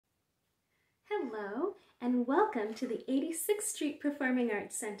Hello, and welcome to the 86th Street Performing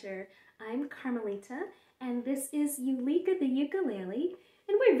Arts Center. I'm Carmelita, and this is Yulika the ukulele,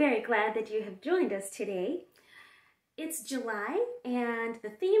 and we're very glad that you have joined us today. It's July, and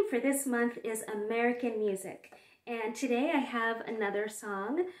the theme for this month is American music. And today I have another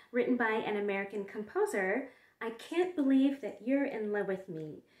song written by an American composer, I Can't Believe That You're in Love With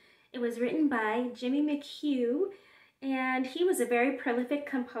Me. It was written by Jimmy McHugh, and he was a very prolific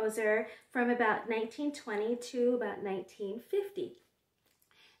composer from about 1920 to about 1950.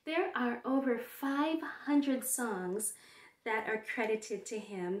 There are over 500 songs that are credited to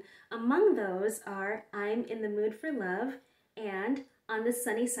him. Among those are I'm in the Mood for Love and On the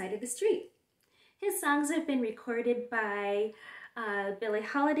Sunny Side of the Street. His songs have been recorded by Billie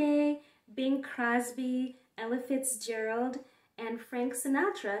Holiday, Bing Crosby, Ella Fitzgerald, and Frank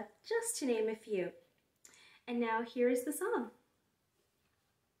Sinatra, just to name a few. And now here is the song.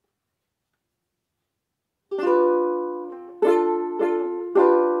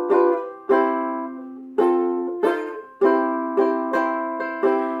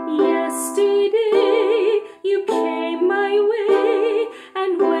 Yesterday you came my way,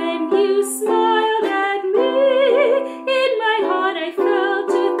 and when you smiled at me, in my heart I felt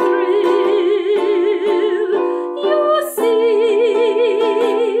a thrill. You see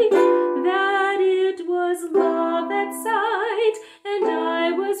that it was love at sight, and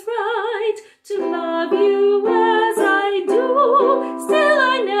I was right to love you as I do. Still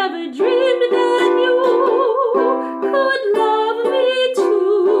I never dreamed that you could love me too.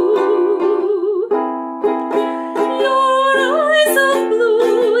 Your eyes of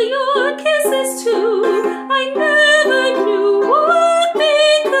blue, your kisses too, I never knew what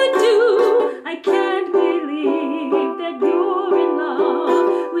they could do. I can't believe that you're in love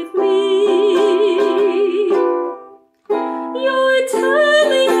with me. You're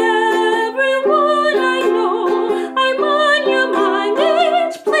telling everyone I know I'm on your mind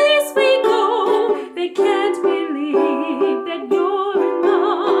each place we go. They can't believe that you're in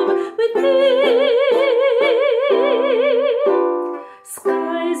love with me.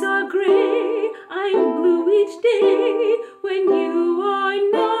 Skies are gray, I'm blue each day. When you are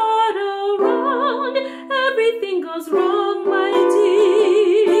not around, everything goes wrong, my dear.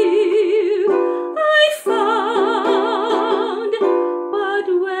 I found, but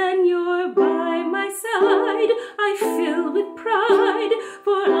when you're by my side, I fill with pride,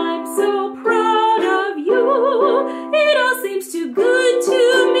 for I'm so proud of you. It all seems too good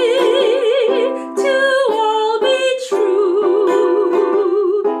to me to all be true.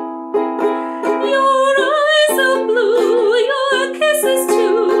 Your eyes of blue, your kisses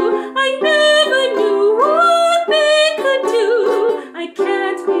too, I never knew what they could do. I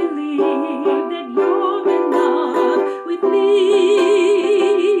can't believe that you're in love with me.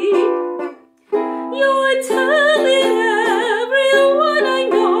 You're telling everyone I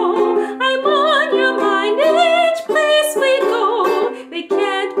know I'm on your mind each place we go. They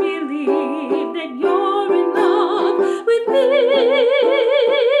can't believe that you're in love with me.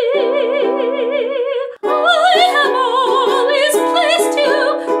 I have always placed you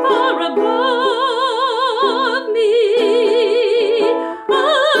far above me.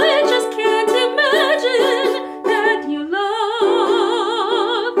 I just can't imagine that you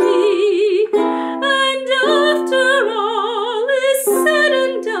love me. And after all is said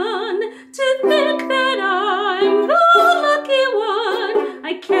and done, to think that I'm the lucky one,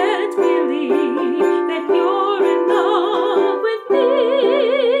 I can't believe that you're in love with me.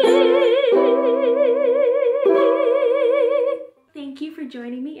 Thank you for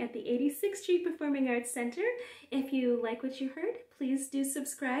joining me at the 86th Street Performing Arts Center. If you like what you heard, please do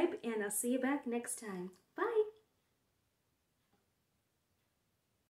subscribe, and I'll see you back next time. Bye!